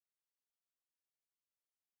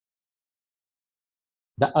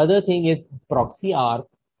The other thing is proxy ARP.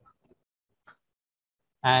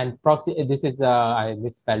 And proxy, this is, I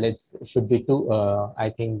misspelled it, should be two.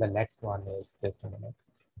 I think the next one is, just a minute.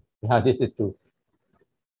 Yeah, this is two.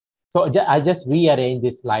 So I just rearranged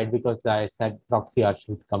this slide because I said proxy ARP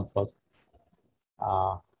should come first.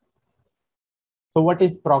 So what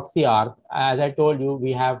is proxy ARP? As I told you,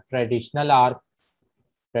 we have traditional ARP,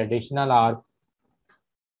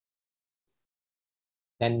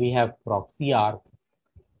 then we have proxy ARP.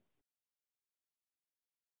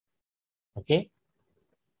 Okay.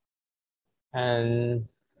 And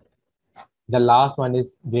the last one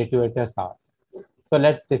is gratuitous ARP. So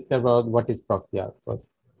let's discuss about what is proxy ARP first.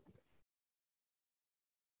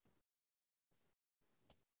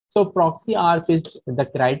 So proxy ARP is, the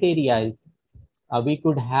criteria is, we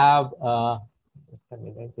could have, just a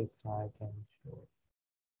minute if I can show.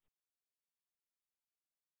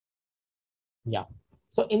 Yeah.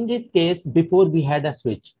 So in this case, before we had a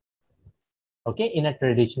switch, okay, in a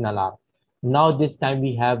traditional ARP. Now this time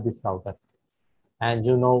we have this router, and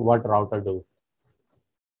you know what router do.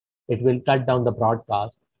 It will cut down the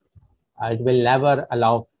broadcast. It will never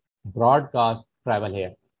allow broadcast travel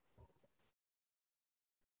here.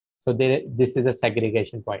 So this is a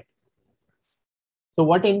segregation point. So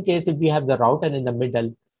what in case if we have the router in the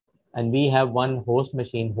middle and we have one host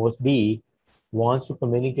machine, host B wants to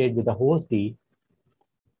communicate with the host D,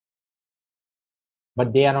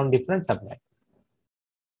 but they are on different subnet.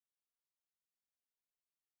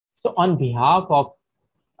 So on behalf of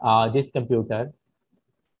this computer,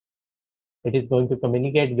 it is going to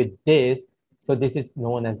communicate with this. So this is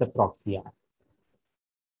known as the proxy ARP.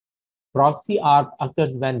 Proxy ARP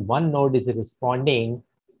occurs when one node is responding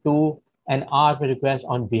to an ARP request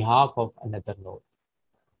on behalf of another node.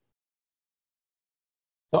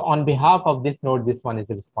 So on behalf of this node, this one is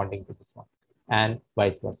responding to this one, and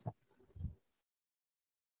vice versa.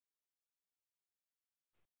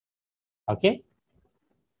 Okay.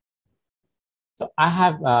 So I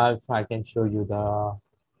have, if I can show you the,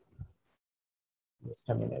 just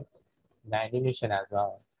a minute, the animation as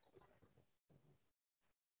well.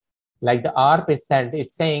 Like the ARP is sent,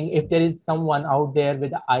 it's saying if there is someone out there with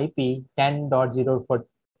the IP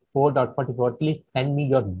 10.044.44, please send me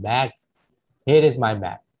your MAC. Here is my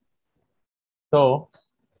MAC. So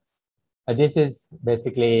this is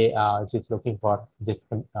basically just looking for this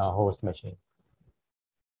host machine.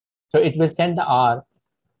 So it will send the ARP,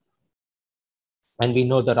 and we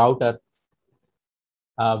know the router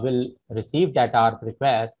will receive that ARP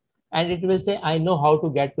request, and it will say, I know how to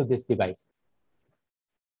get to this device.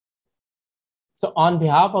 So on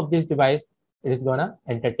behalf of this device, it is gonna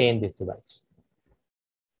entertain this device.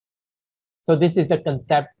 So this is the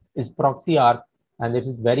concept, is proxy ARP, and it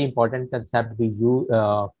is very important concept we use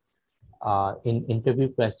in interview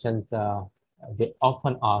questions. They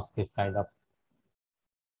often ask this kind of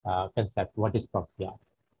concept, what is proxy ARP?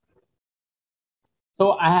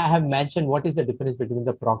 So I have mentioned what is the difference between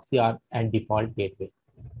the proxy ARP and default gateway.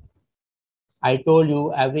 I told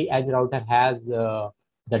you every edge router has the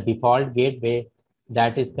default gateway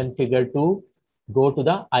that is configured to go to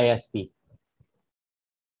the ISP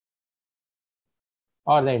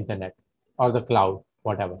or the internet or the cloud,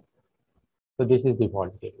 whatever. So this is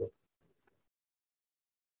default gateway.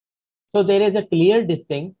 So there is a clear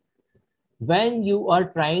distinction when you are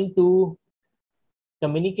trying to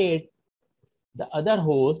communicate the other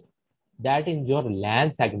host that in your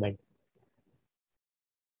LAN segment.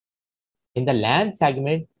 In the LAN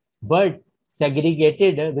segment, but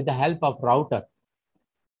segregated with the help of router.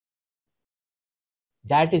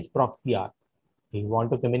 That is proxy ARP. If you want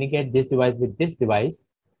to communicate this device with this device,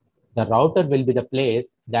 the router will be the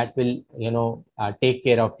place that will, take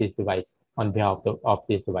care of this device on behalf of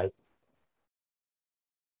this device.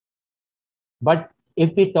 But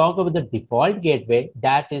if we talk about the default gateway,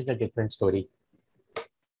 that is a different story.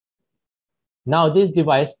 Now this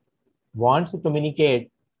device wants to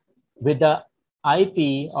communicate with the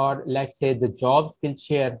IP, or let's say the job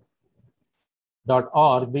skillshare.org,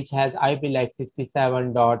 which has IP like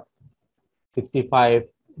 67.65.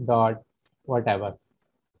 whatever,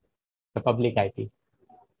 the public IP.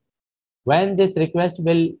 When this request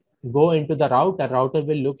will go into the router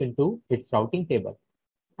will look into its routing table,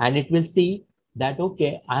 and it will see that,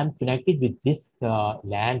 okay, I'm connected with this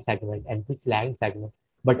LAN segment and this LAN segment,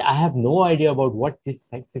 but I have no idea about what this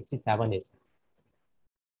 67 is.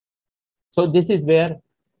 So this is where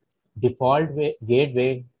default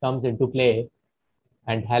gateway comes into play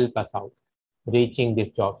and help us out reaching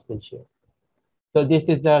this job skill share. So this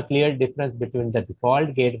is a clear difference between the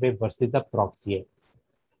default gateway versus the proxy.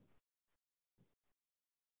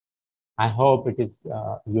 I hope it is,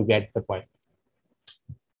 you get the point.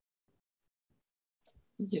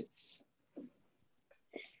 Yes.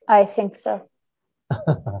 I think so.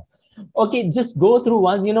 Okay, just go through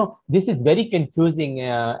once. This is very confusing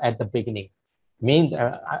at the beginning. Means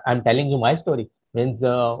I'm telling you my story. Means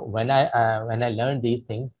when I learned these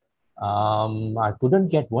things, I couldn't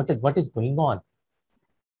get what is going on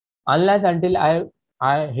unless until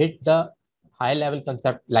I hit the high level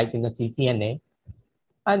concept like in the CCNA,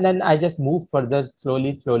 and then I just moved further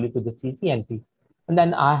slowly to the CCNP, and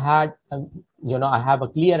then I had I have a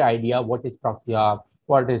clear idea what is proxy ARP,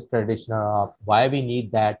 what is traditional ARP, why we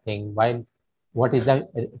need that thing, why, what is the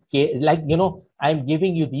case, like I'm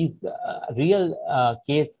giving you these real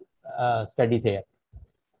case studies here.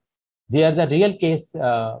 They are the real case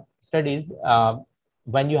studies.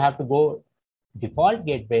 When you have to go default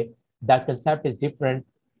gateway, that concept is different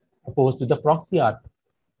opposed to the proxy ARP.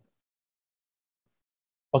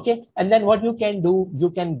 Okay, and then what you can do, you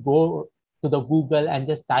can go to the Google and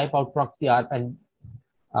just type out proxy ARP, and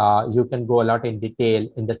you can go a lot in detail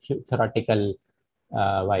in the theoretical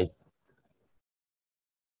wise.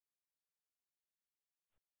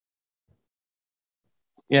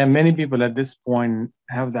 Yeah, many people at this point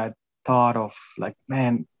have that thought of like,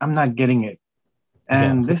 man, I'm not getting it. Yeah.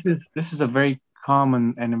 And this is a very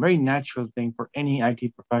common and a very natural thing for any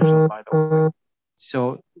IT professional, by the way.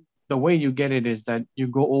 So the way you get it is that you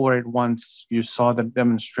go over it once, you saw the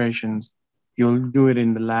demonstrations, you'll do it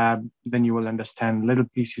in the lab, then you will understand little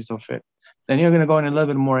pieces of it. Then you're going to go in a little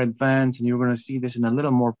bit more advanced and you're going to see this in a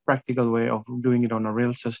little more practical way of doing it on a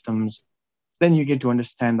real systems. Then you get to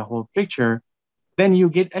understand the whole picture. Then you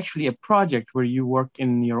get actually a project where you work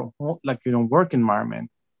in your like work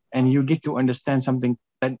environment, and you get to understand something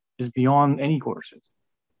that is beyond any courses.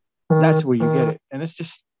 That's where you get it, and it's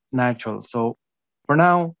just natural. So for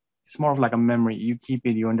now, it's more of like a memory. You keep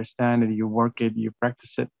it, you understand it, you work it, you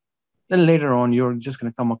practice it. Then later on, you're just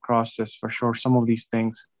gonna come across this for sure. Some of these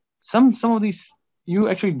things, some of these you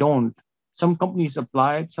actually don't. Some companies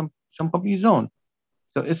apply it, some companies don't.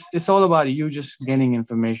 So it's all about you just gaining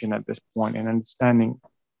information at this point and understanding,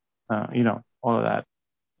 all of that.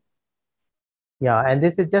 Yeah, and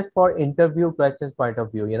this is just for interview questions point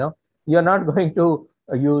of view. You're not going to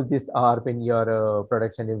use this ARP in your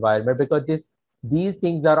production environment because these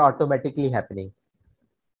things are automatically happening.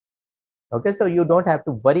 Okay, so you don't have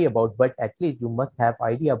to worry about, but at least you must have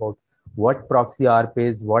idea about what proxy ARP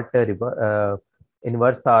is, what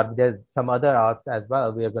inverse ARP. There's some other ARPs as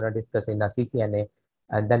well. We are going to discuss in the CCNA,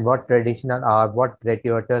 and then what traditional ARP, what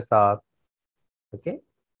gratuitous ARP. Okay,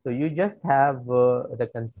 so you just have the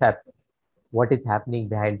concept, what is happening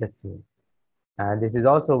behind the scene, and this is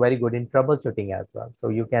also very good in troubleshooting as well. So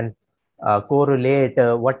you can correlate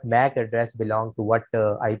what MAC address belong to what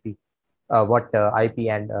IP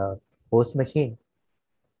and host machine.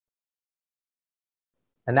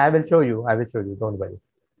 And I will show you. I will show you. Don't worry.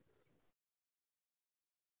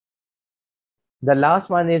 The last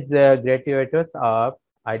one is gratuitous ARP.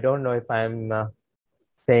 I don't know if I'm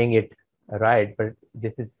saying it right, but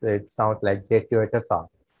it sounds like gratuitous ARP.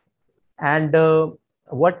 And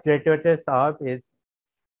what gratuitous ARP is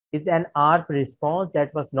an ARP response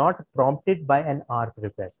that was not prompted by an ARP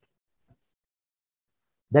request.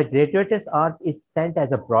 The gratuitous ARP is sent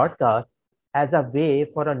as a broadcast as a way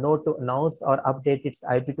for a node to announce or update its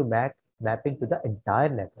IP to MAC mapping to the entire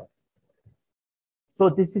network. So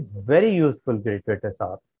this is very useful gratuitous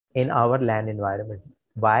ARP in our LAN environment.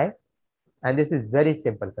 Why? And this is very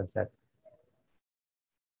simple concept.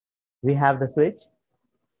 We have the switch,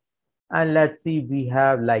 and let's see, we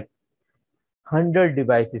have like 100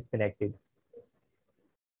 devices connected.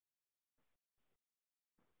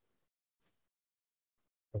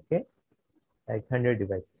 Okay, like 100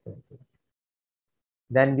 devices connected.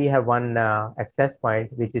 Then we have one access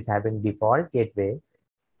point which is having default gateway,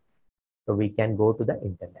 so we can go to the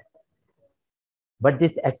internet. But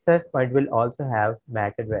this access point will also have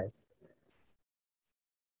MAC address,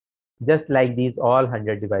 just like these all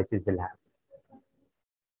 100 devices will have.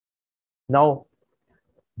 Now,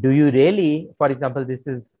 do you really, for example, this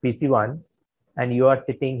is PC1 and you are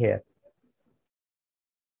sitting here.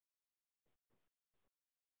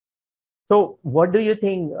 So what do you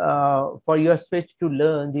think for your switch to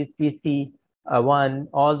learn this PC1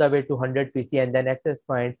 all the way to 100 PC and then access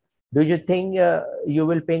point? Do you think you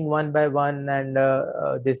will ping one by one and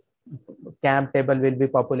this camp table will be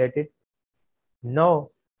populated?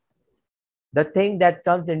 No. The thing that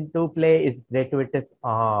comes into play is gratuitous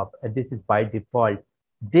ARP. This is by default.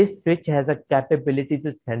 This switch has a capability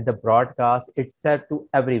to send the broadcast itself to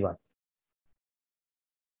everyone.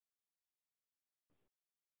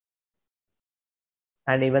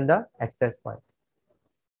 And even the access point.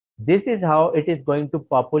 This is how it is going to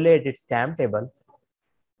populate its camp table.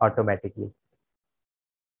 automatically.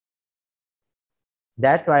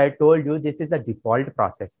 That's why I told you this is the default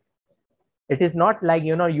process. It is not like,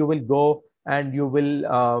 you know, you will go and you will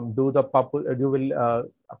do the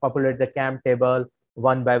populate the camp table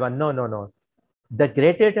one by one. No, no, no. The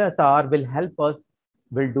gratuitous ARP will help us,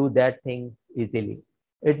 will do that thing easily.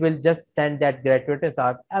 It will just send that gratuitous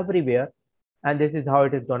ARP everywhere. And this is how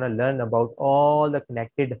it is going to learn about all the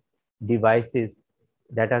connected devices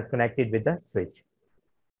that are connected with the switch.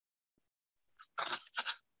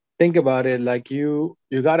 Think about it like you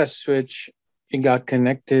got a switch, it got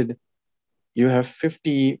connected, you have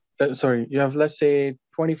 50, you have, let's say,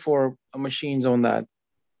 24 machines on that.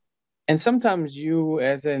 And sometimes you,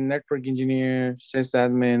 as a network engineer,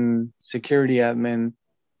 sysadmin, security admin,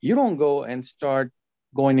 you don't go and start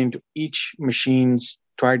going into each machines,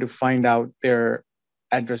 try to find out their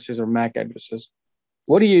addresses or MAC addresses.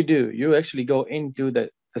 What do? You actually go into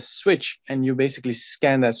the switch and you basically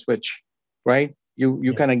scan that switch, right?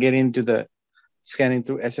 You kind of get into the scanning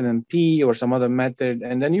through SNMP or some other method,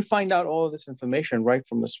 and then you find out all this information right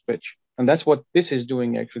from the switch. And that's what this is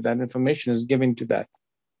doing, actually. That information is given to that,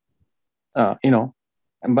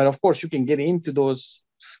 but of course you can get into those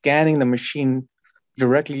scanning the machine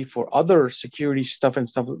directly for other security stuff and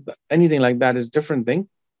stuff. Anything like that is different thing.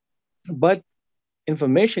 But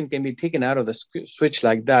information can be taken out of the switch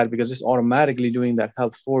like that because it's automatically doing that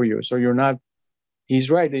help for you. So he's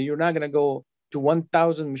right that you're not going to go to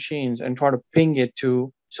 1,000 machines and try to ping it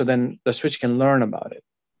to, so then the switch can learn about it.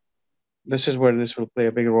 This is where this will play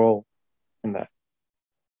a big role in that.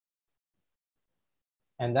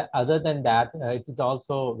 And that, other than that, it is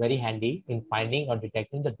also very handy in finding or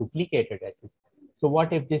detecting the duplicate addresses. So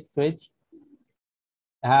what if this switch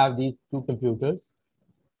have these two computers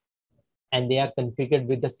and they are configured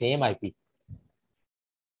with the same IP?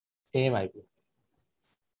 Same IP.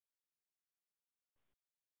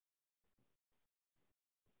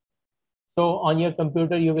 So on your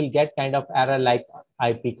computer, you will get kind of error like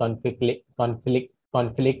IP conflict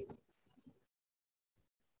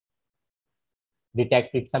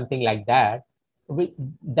detected, something like that.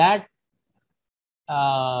 That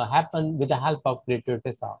happen with the help of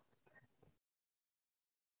gratuitous ARP.